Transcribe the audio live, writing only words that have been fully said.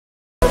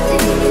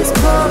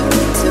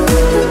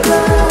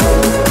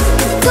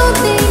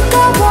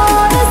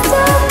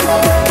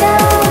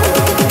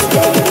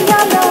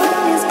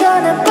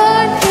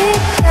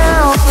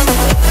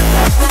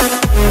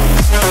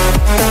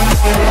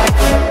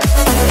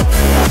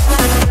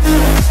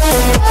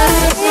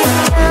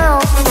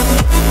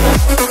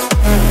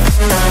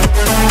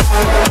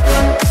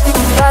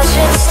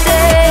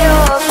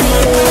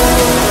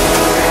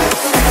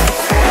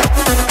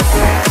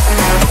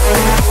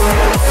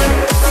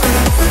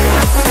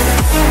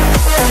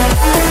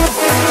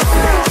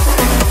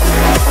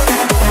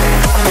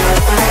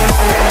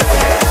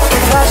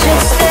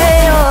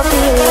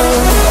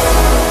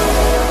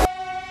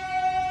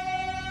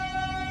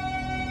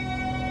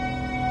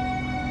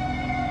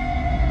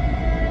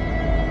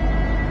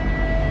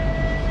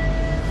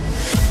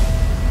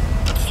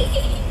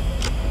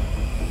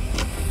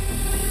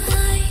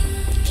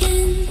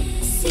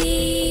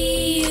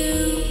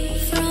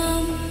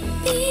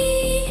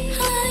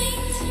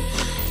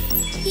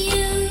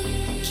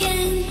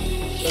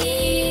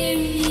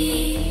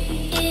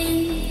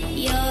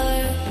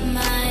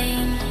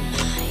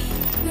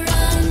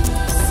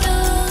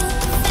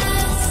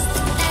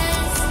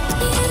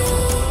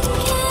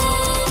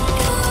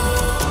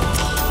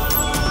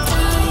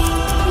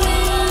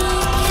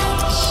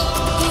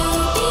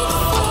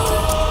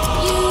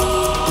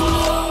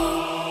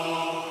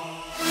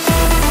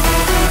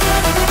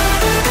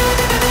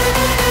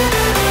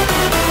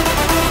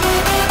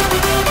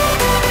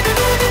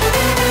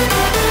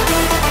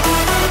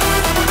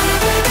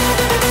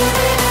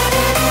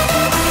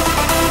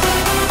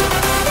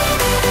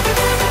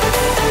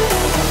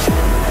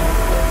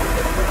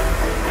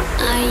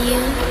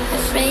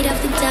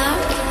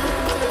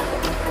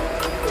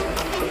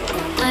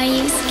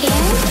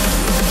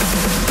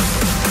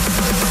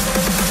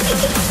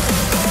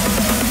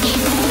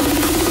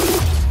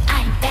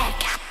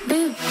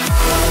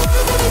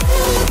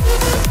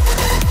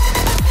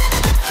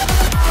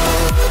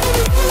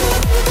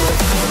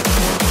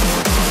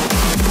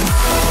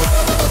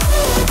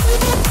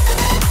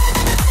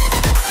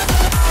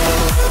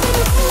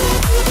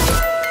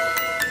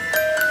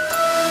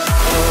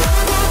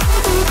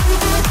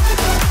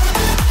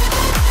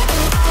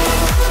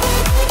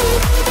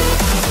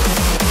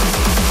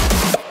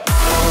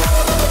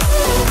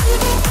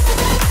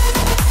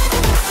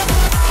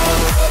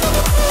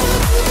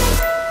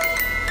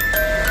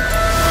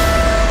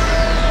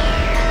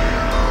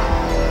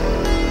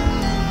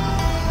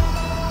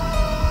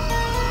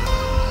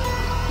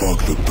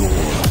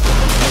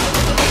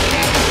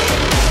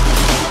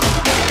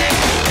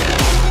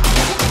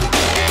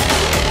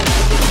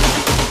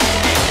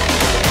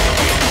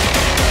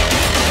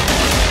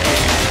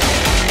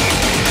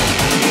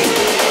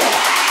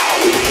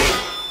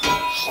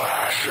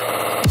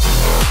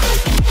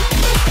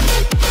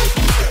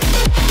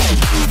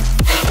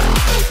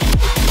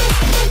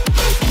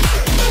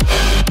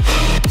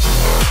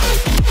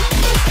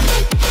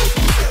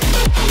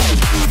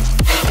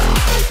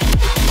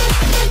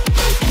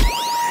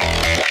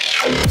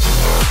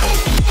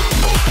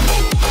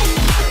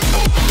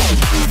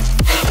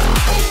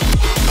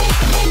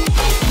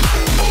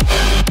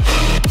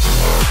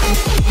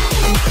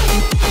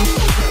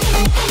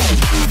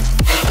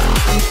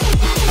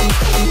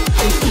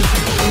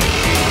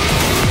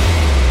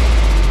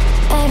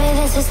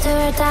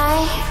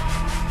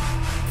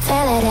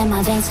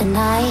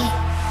Tonight,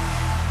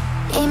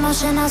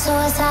 emotional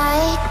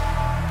suicide.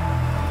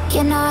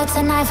 You know it's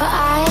a knife for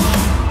eye.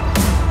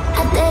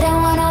 I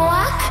didn't wanna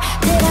walk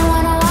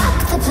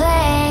the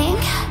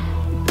plank.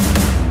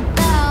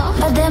 No,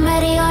 but the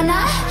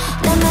Mariona,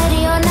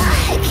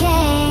 it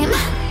came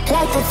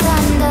like the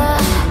thunder.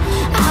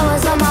 I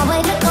was on my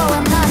way to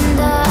going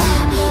under,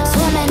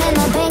 swimming in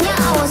the pain, yeah,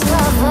 I was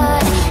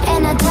covered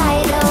in a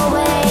tidal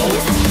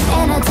wave,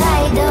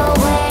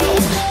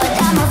 but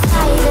I'm a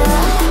fighter.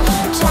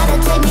 Try to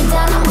take me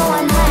down, I'm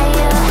going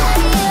higher.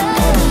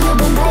 Baby, you've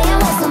been playing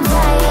with some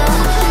fire.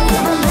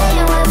 You've been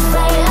playing with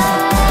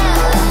fire.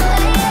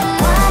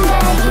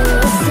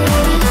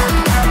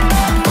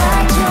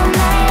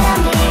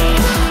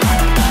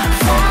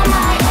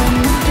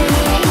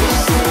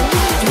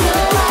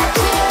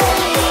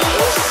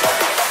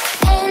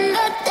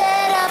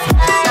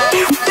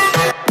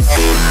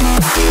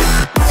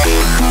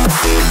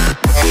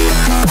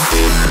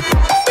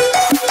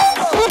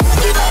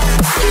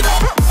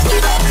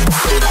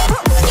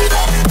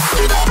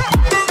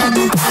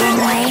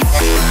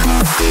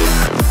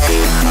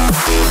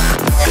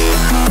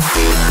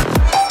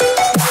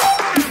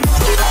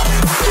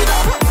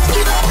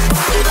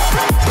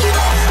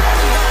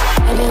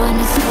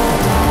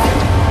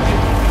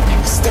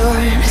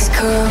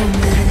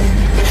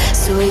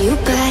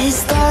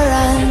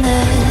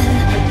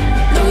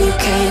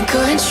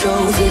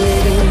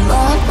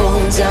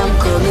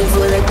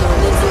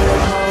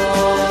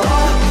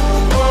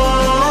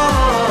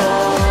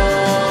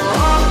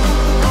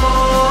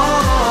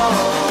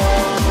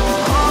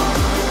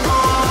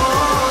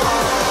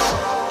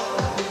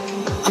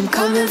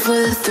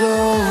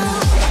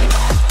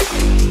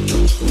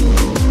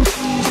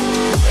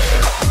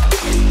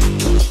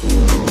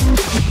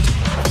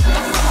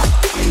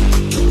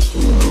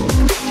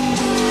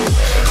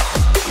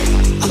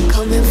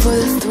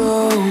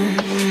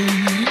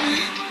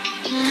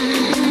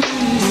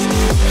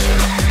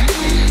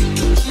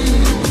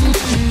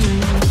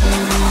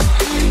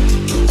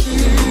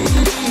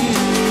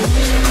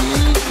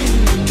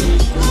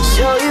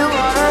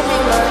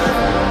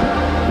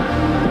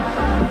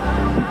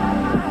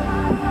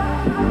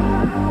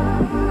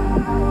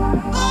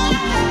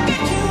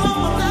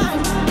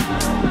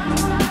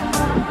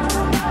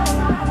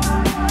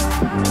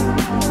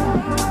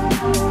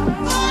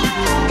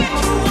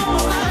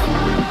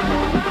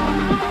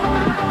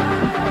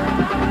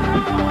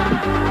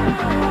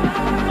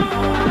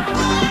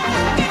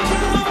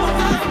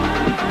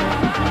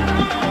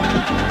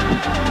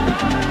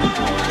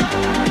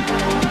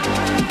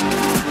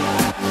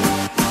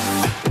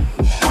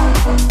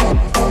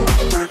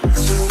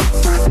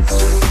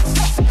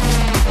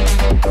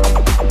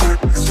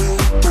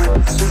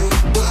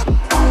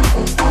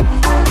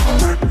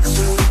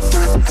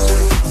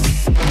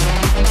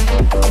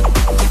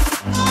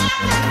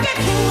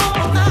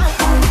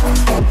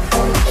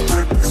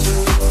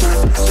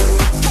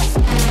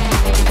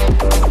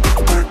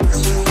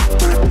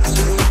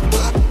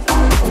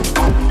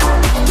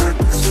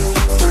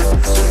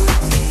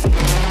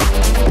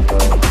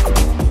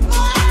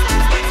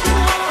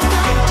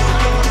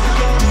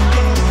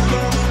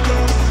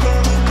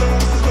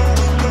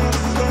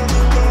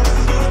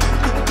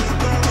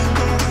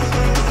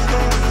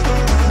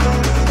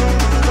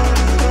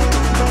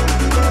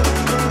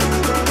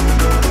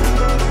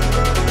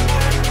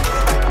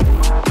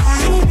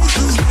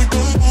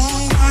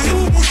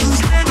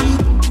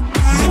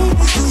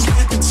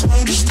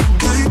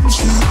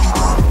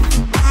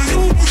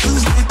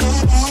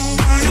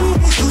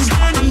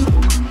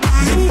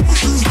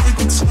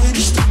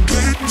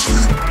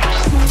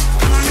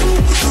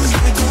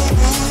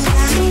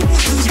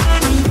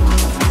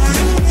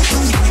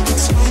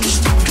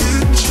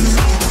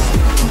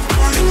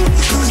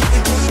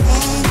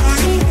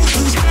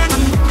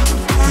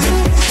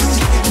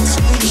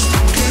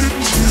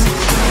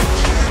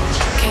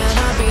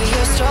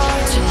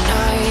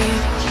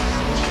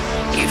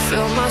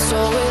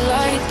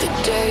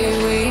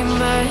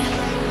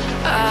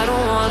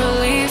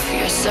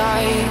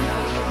 sight.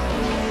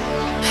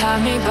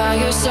 Have me by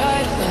your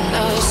side when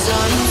the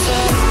sun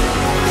sets.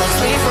 Let's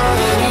leave for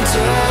an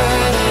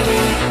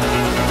eternity.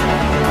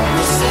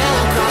 We'll sail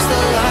across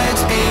the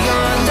lights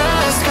beyond the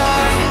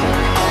sky.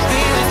 I'll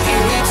be with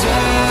you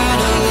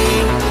eternally.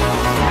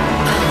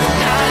 I'm an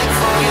addict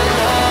for your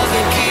love,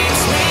 it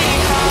keeps me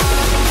high.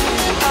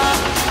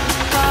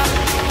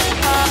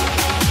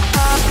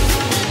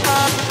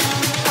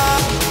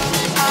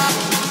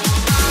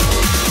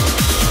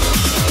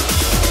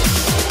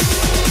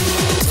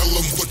 Tell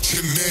them what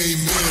your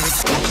name is.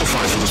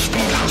 Amplify for the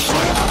speed house.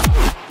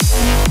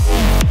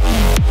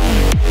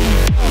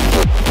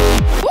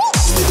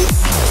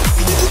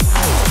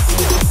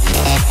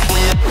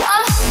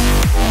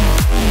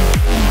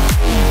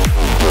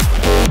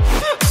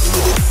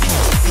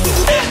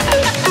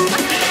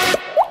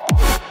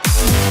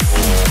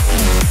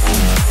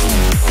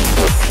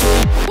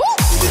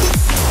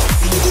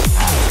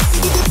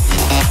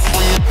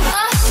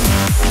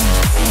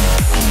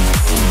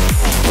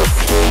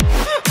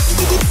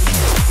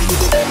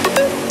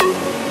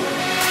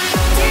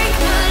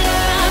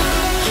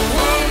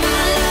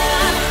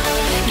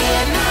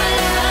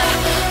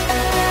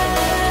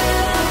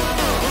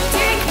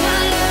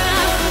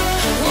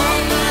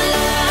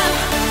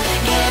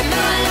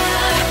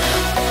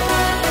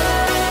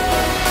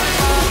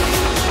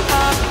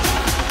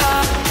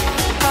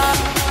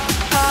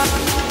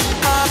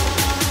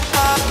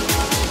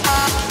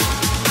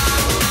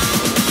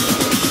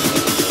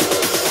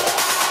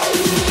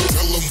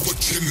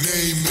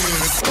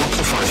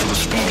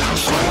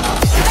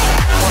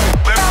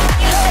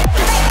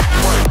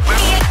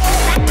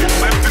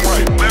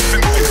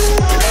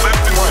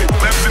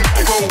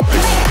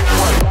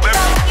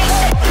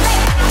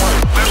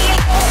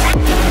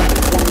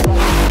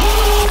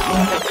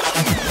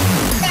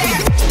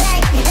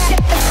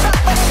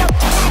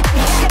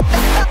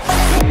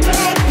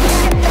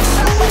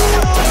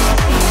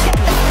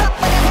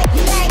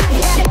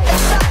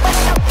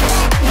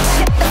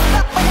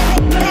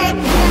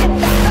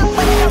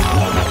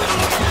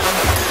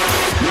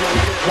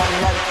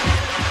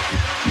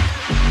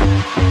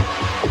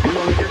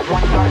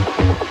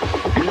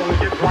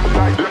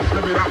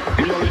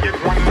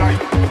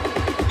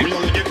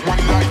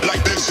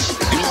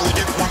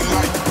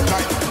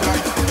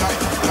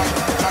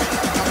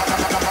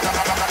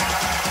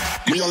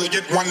 We only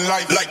get one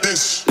life like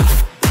this.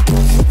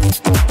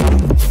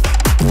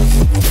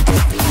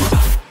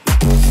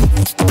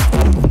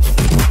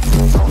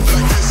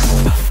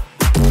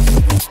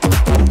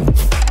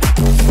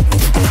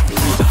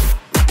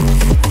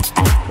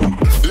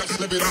 Let's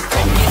live it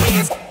up.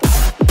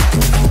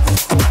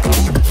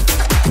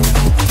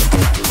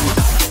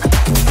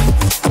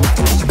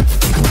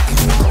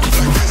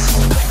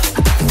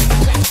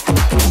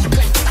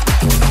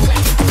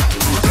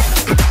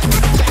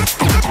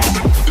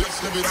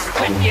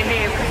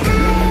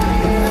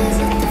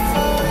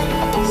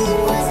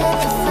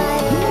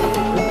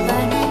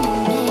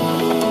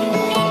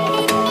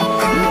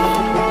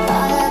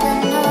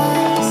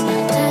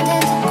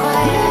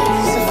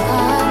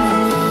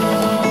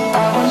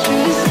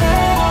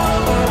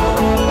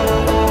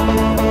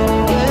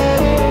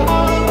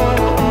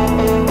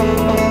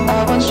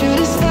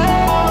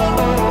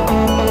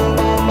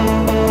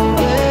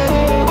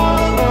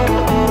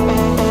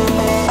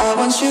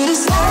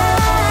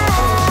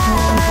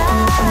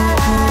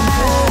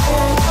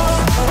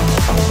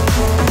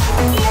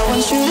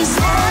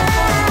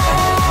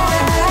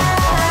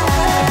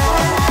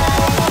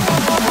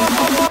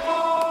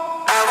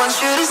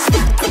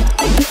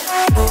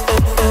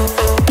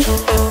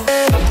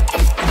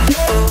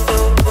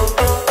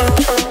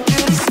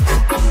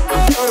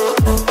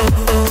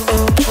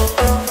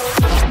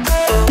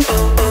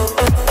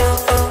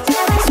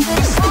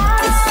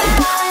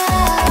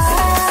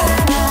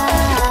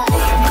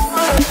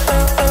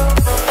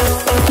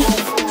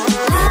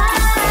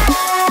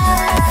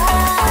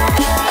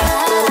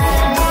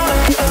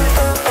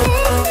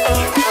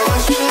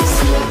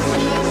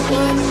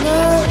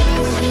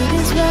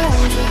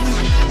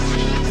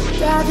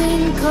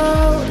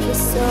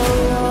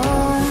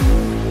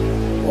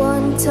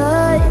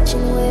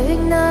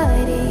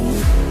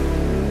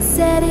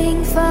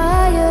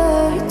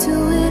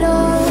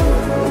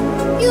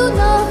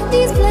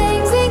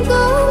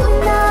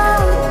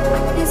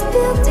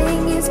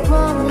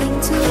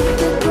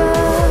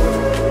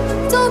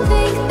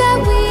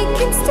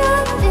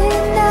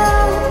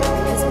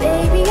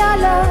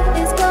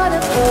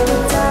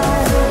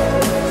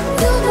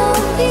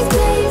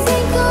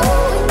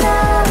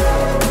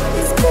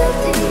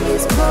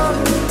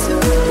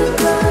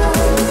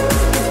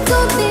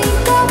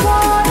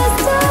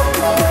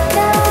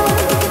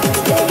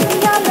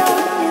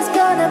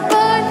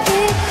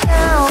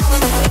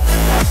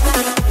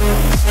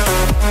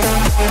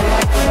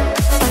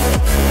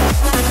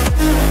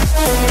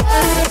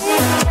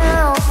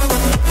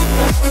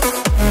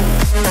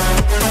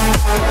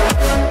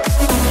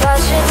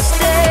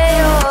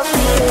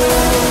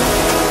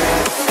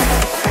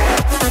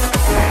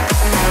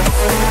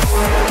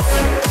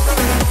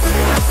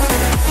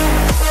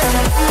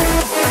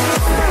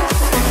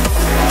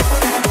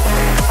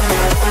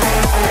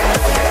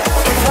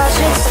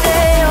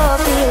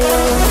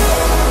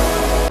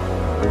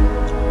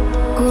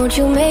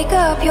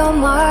 up your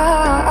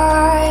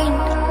mind,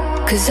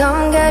 'cause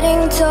I'm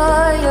getting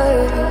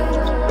tired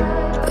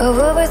of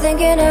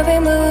overthinking every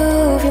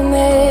move you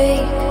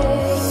make.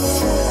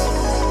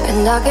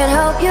 And I can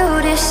help you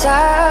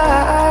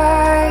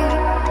decide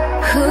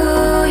who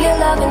you're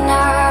loving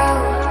now,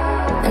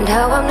 and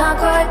how I'm not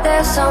quite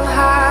there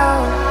somehow.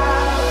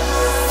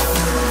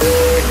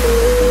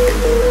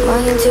 My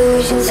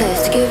intuition says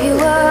to give you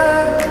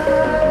up,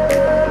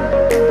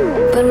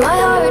 but my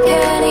heart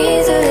can't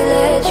easily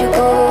let you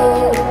go.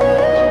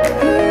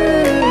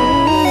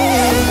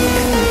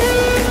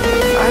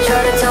 I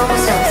try to tell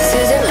myself this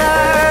isn't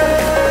love,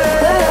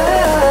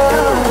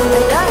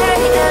 and I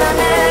hate that I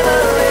never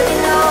really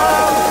know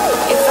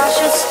if I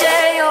should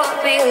stay or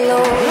be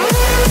alone.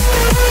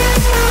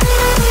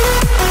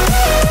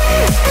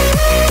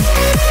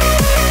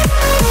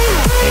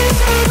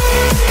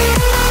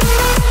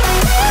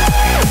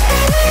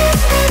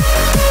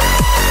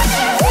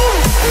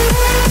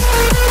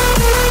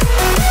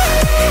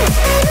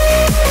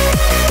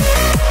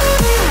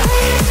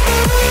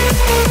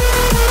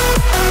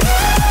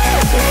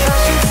 If I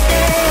should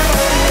stay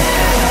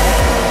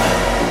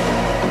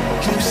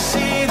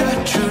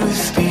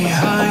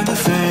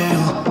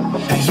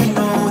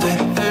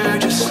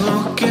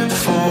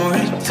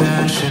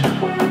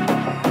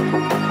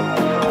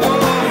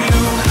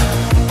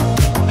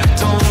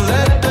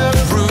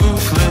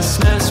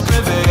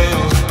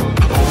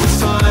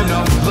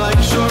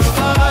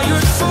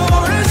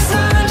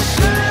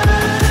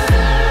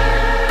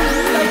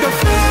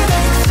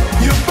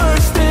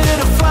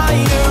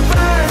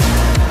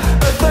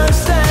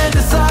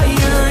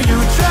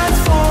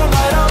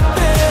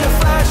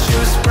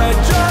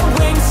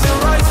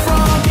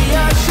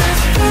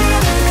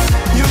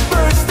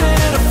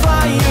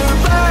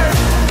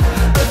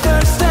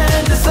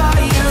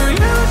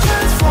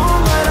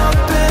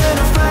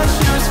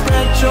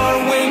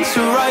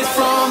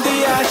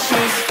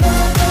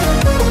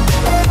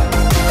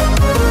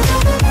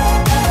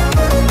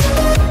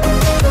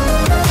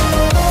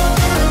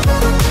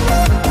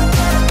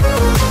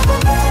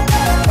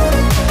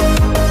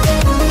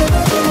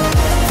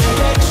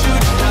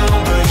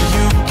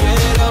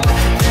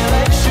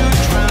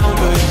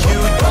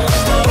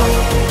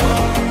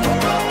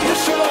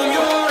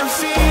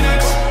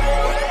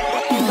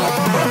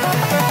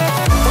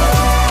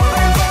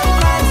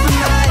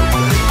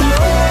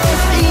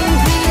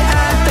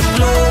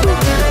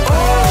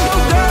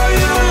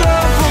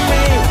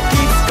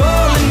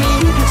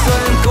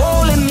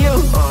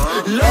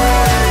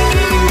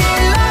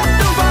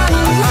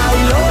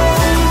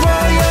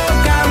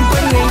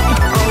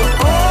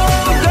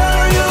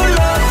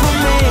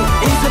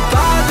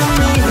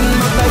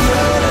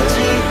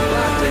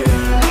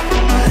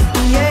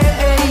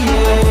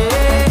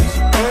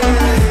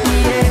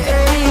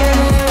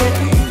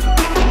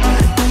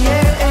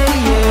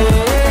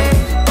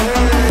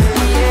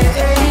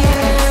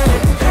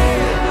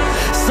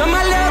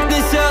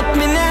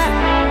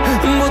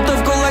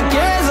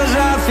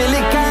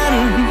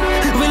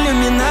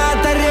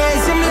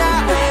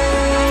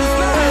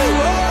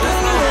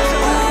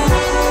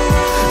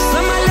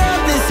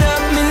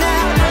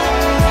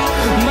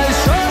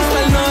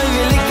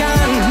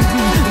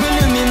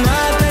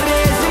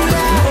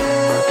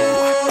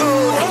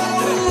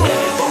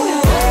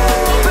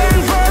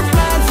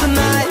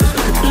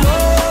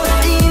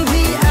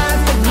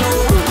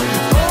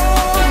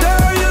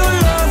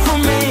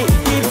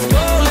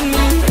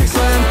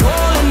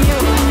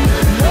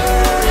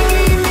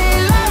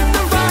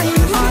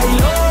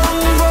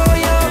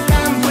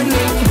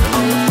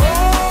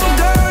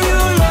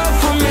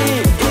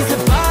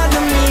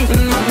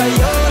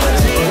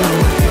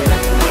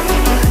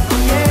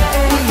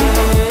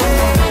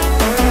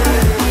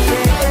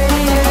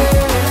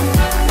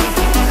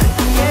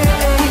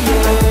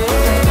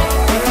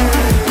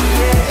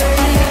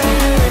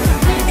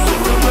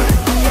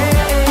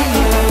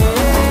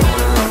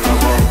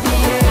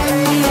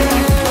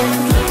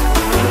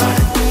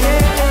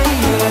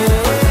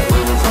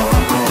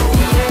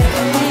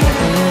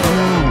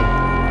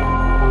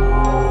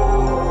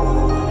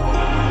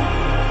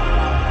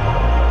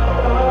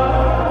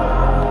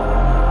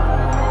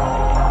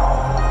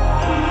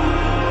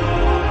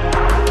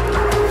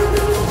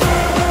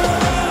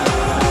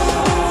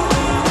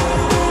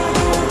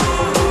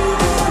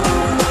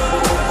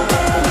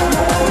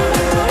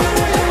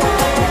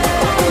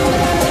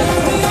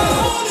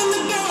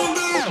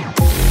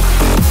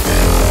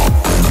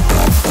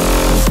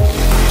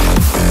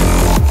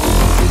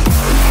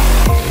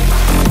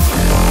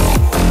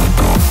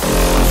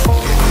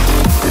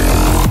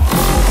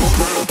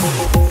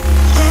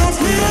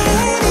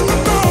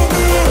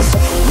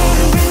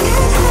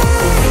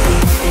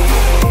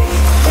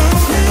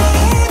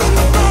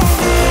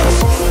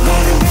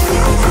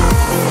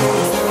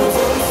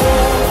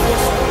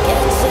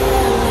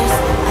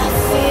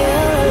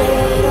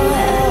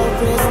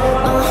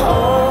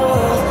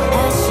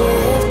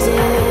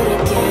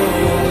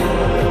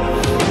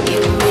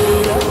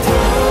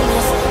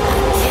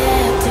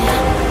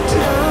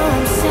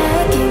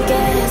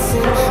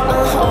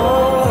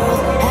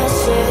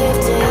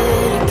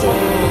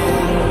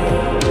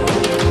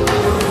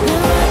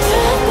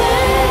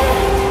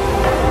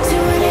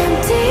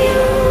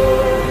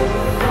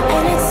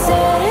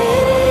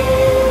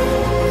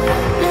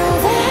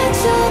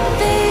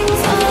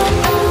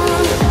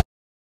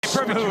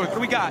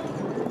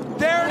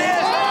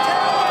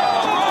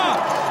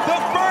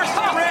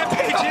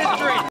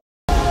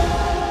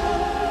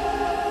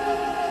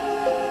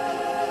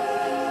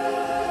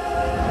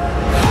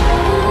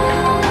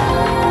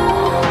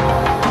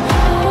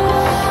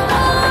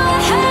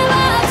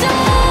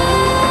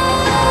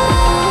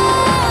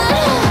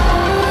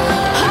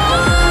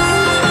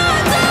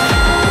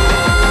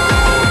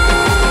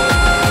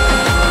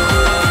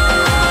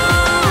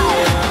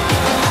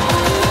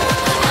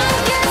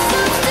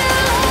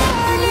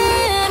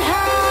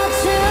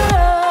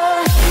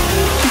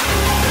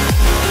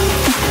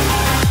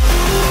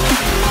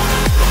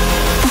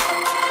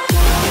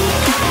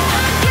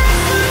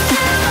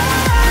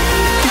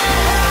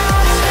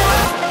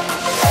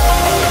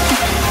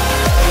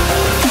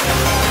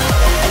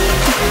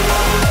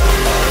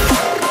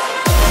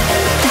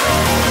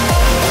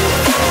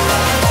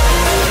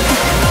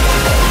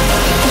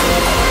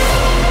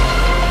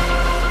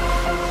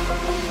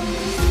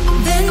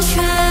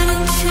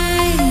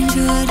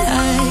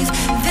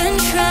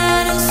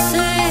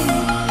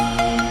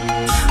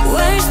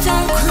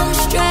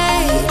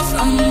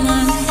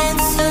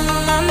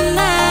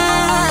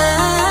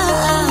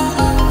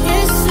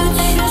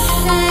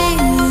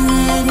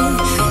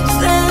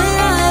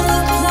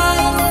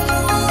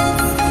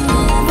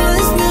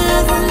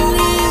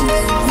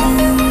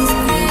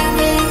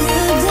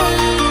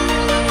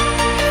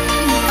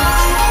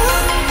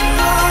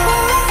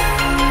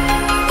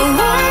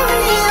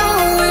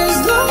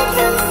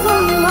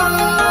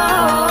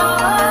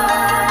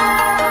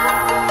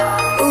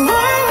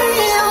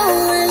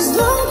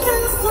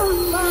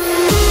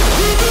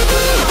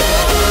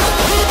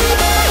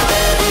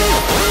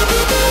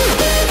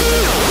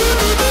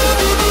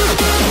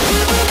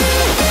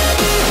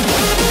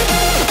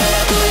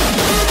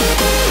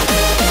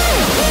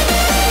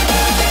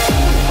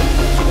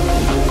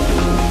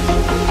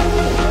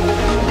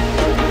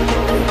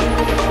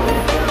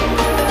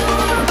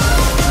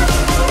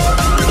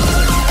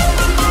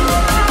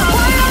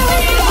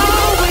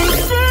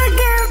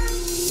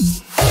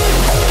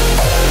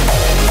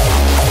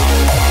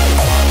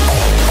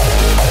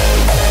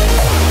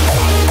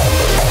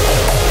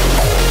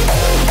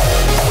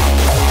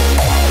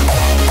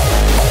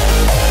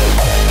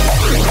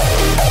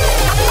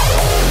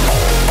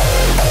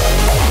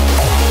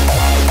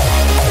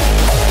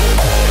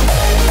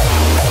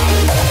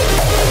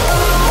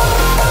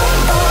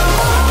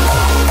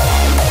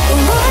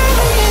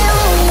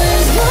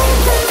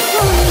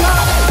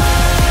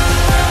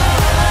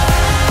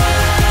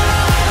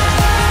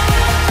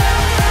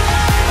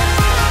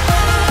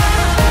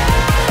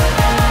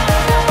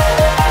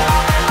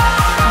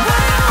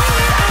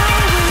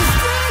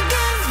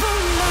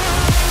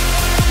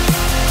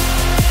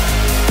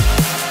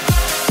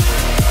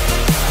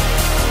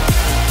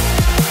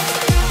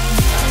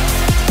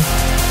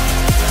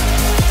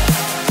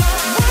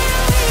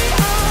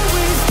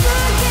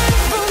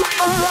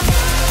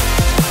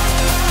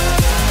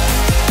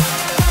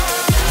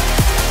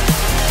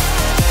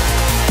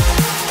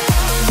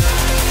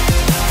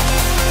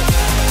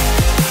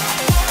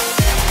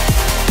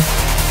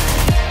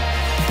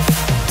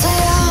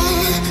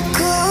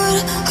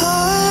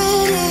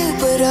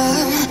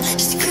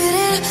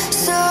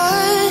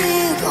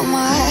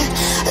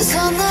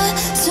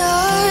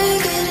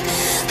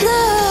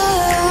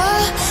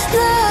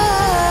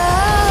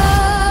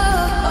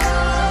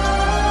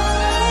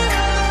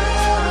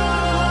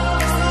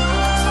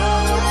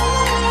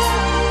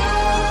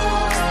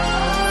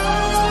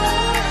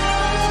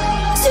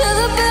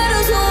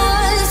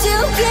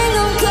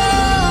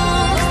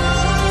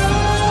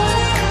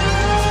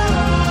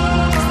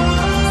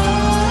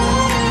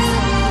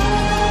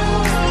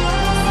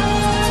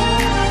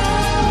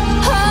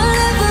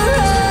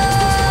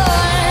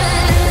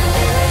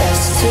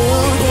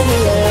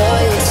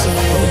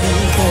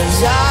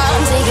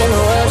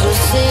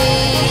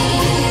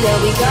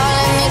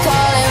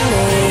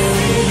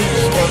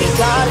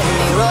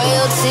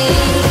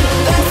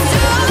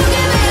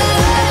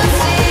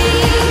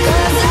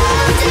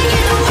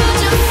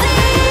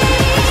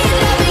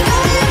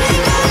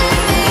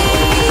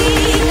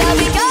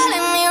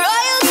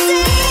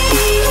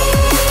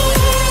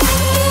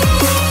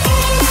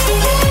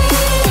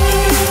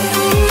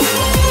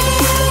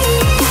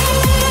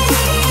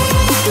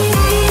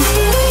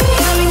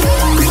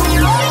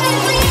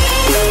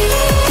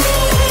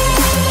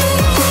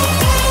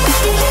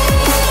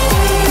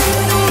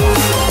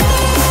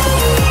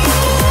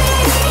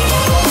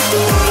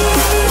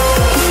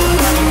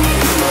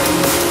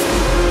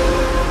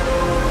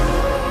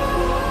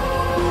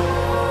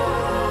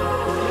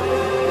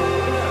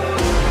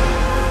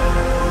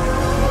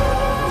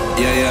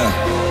Yeah, yeah.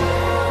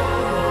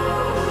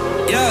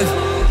 Yeah.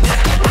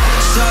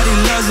 Shawty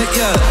loves it,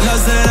 yeah.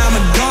 Loves that I'm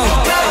a goat.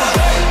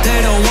 They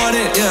don't want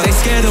it, yeah. They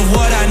scared of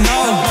what I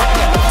know.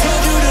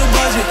 Told you the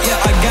budget,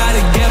 yeah. I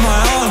gotta get my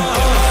own.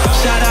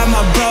 Shout out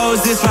my bros,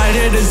 this right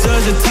here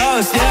deserves a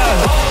toast, yeah.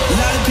 A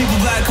lot of people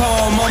back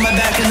home on my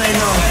back and they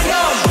know.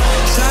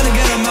 Trying to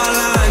get on my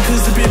line,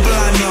 cause the people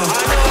I know.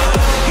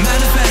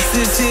 Manifest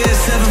this year,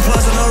 7+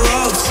 on the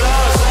ropes.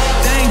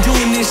 They ain't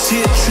doing this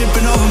shit,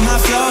 tripping over my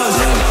flows,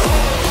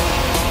 yeah.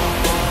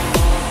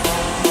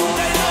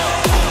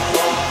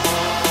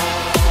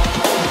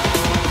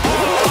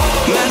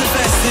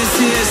 Manifest this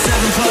year,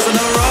 7+ on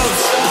the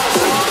ropes.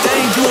 They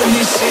ain't doing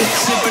this shit,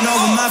 tripping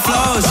over my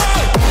flows.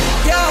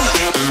 Yeah.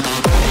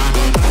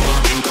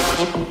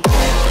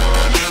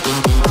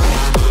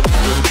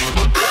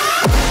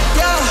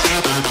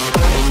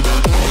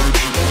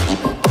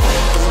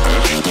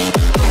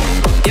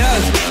 Yeah.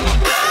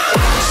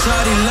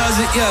 Shawty loves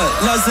it,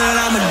 yeah. Loves that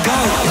I'm a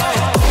goat.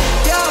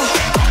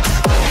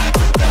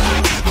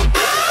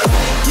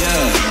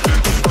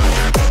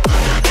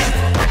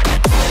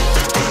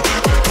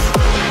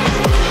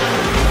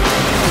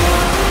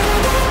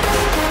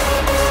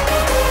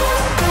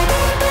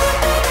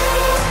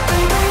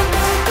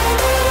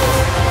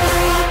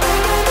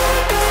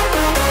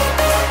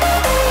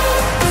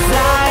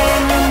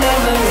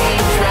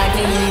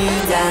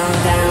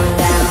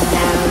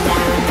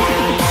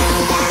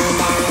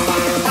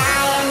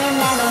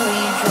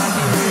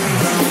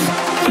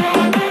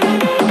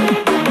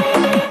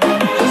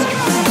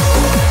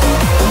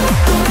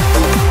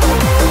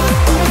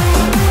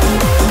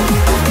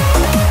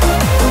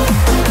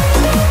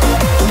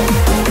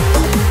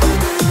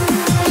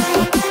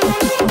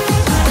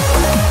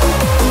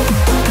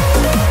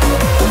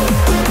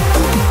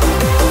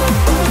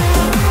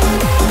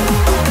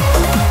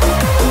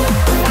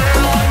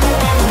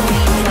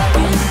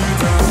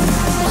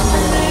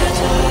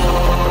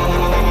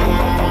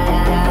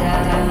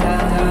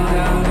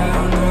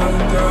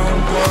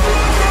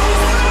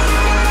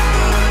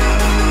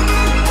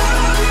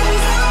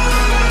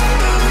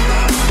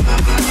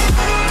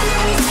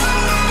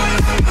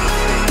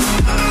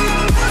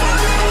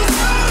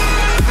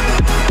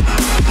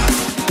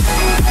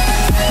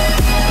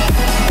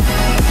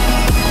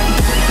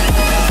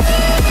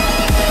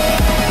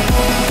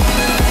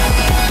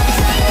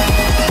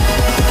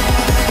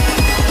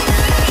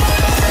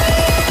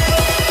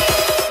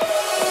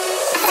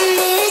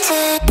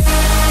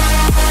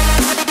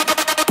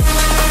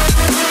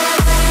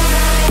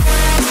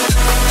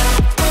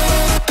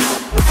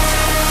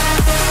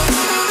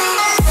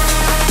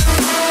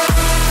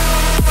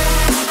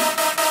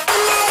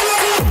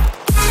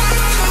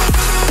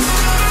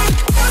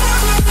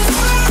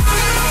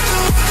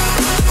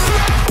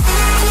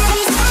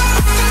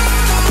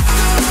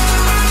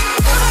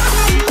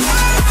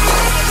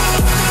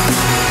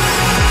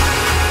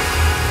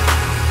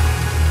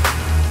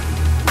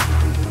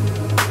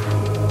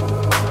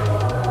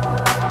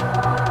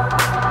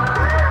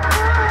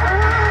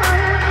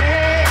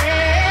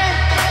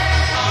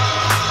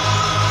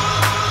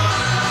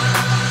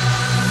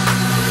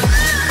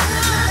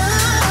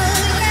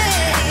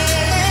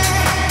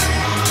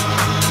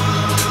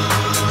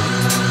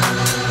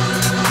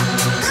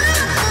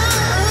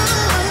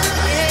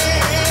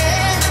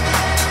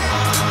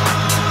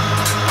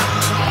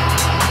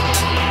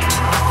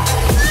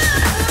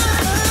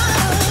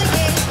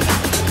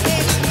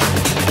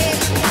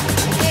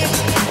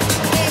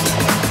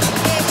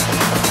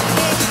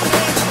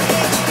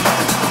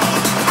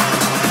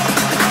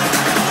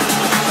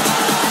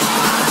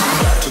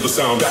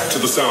 Back to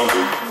the sound.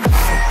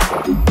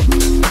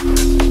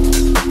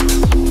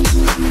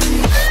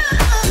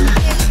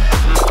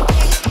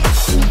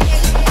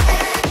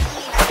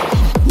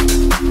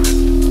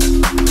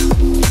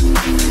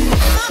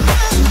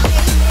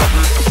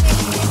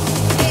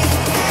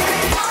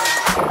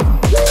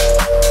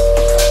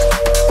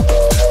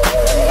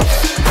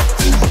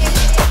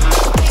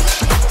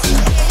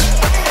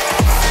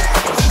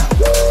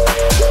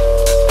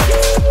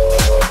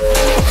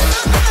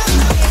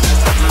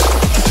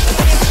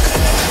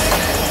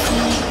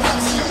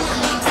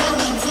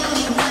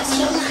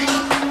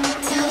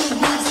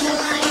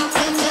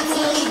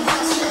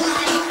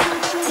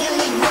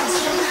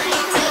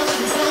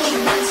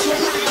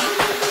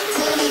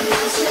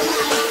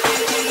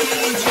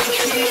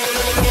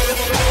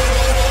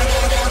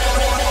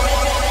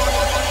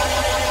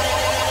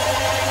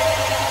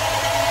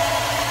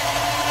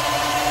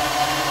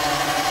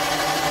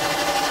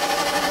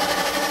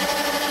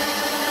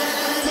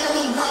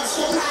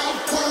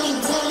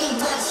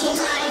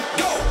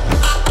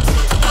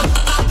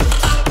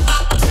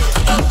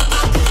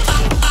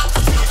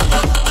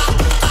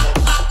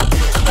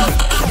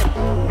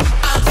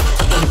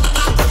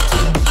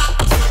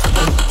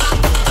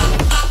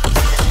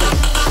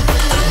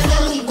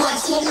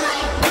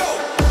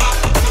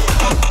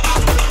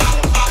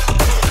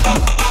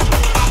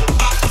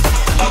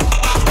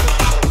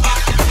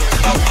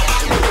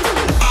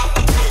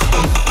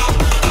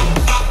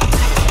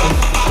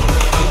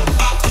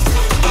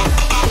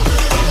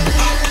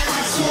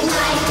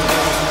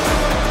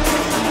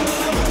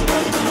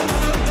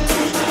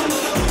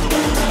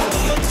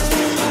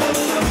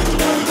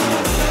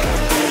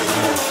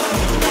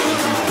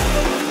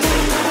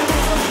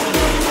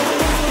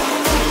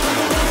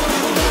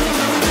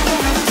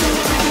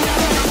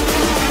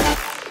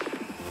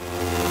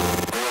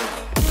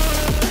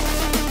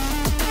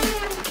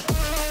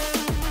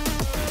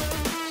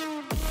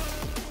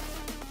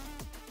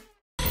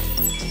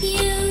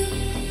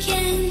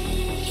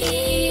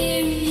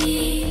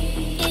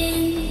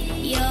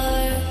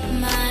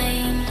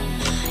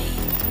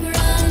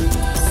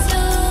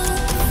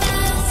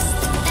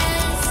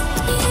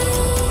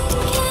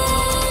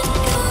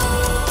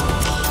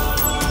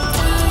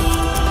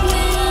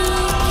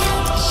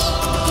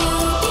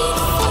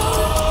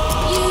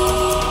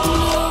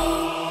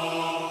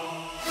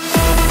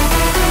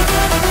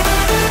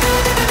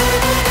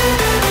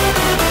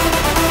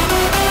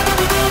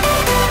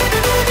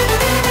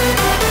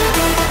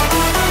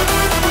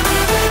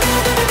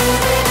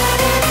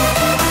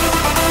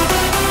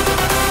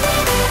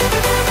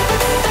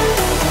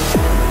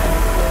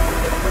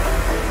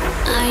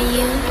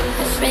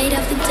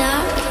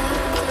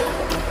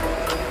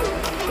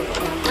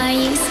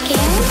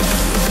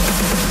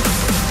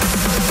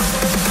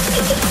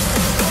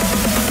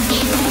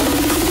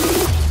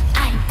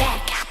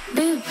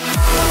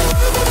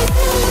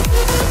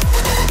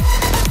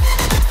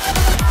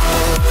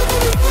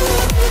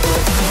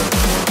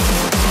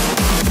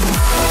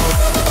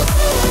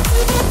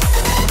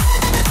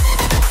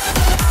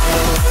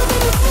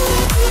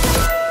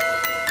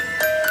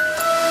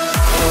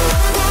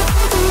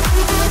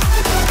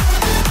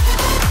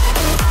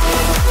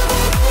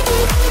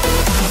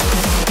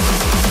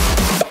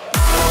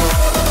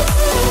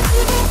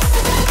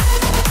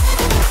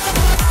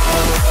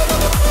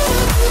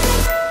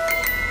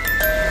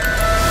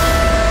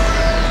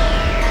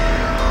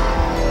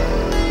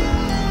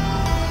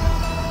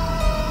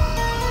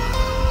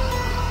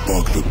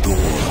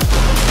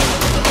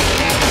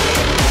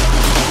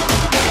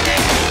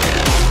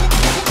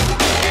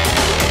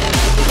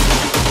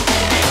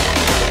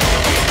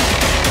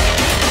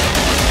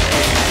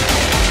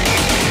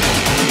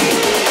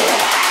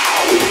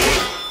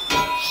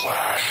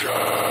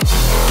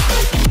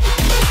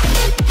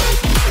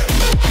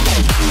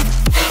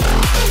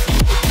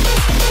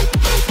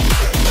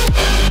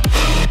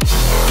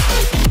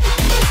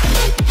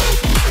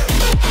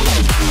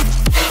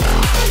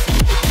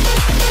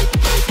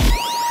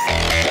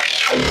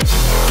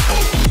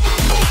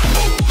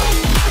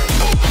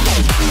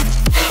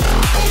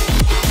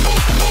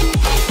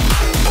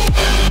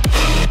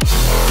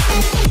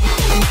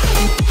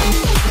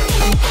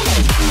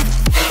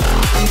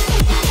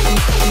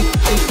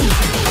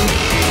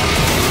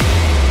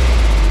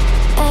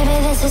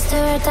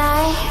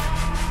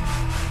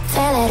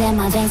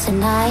 my veins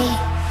tonight.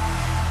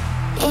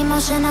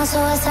 Emotional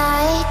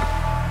suicide.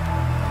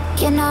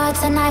 You know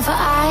it's a knife for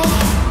eye.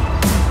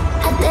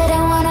 I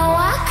didn't wanna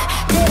walk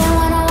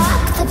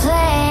the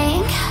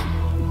plank.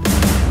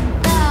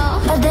 No,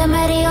 but the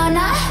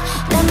Mariona,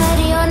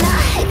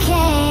 it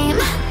came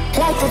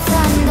like the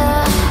thunder.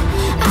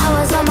 I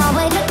was on my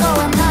way to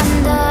going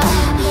under.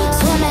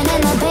 Swimming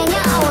in the pain,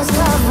 yeah, I was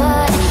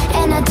covered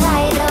in a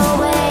tidal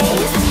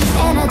wave,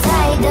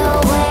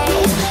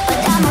 but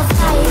I'm a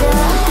fighter.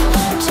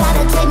 Try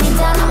to take me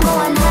down, I'm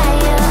going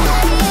higher.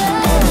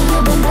 Baby,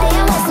 you've been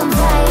playing with some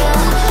fire.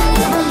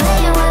 You've been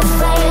playing with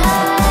fire.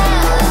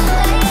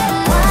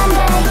 One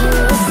day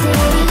you'll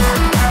see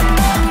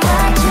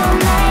what you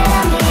made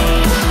of me.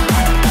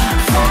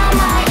 Found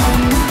my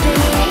inner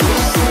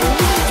peace.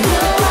 You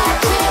are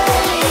to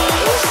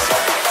release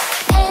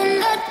in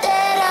the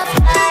dead of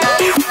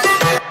night.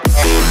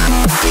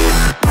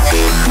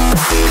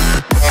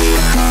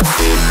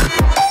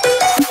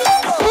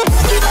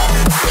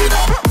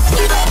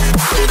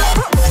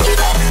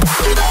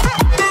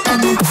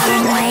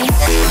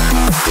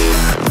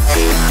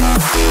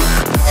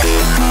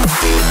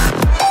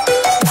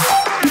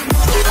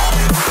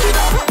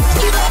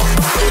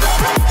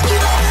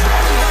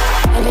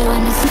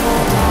 Everyone is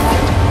cold.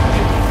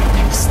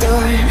 The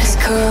storm is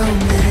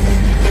coming,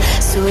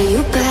 so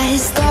you better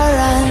start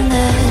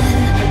running.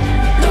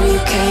 No, you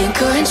can't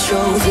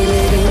control, feel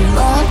it in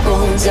my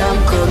bones. I'm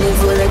coming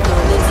for the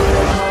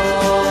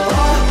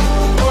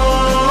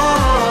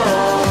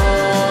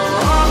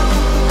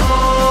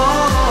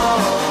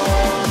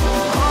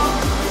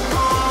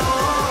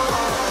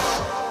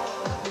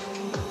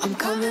I'm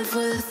coming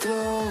for the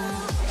throne.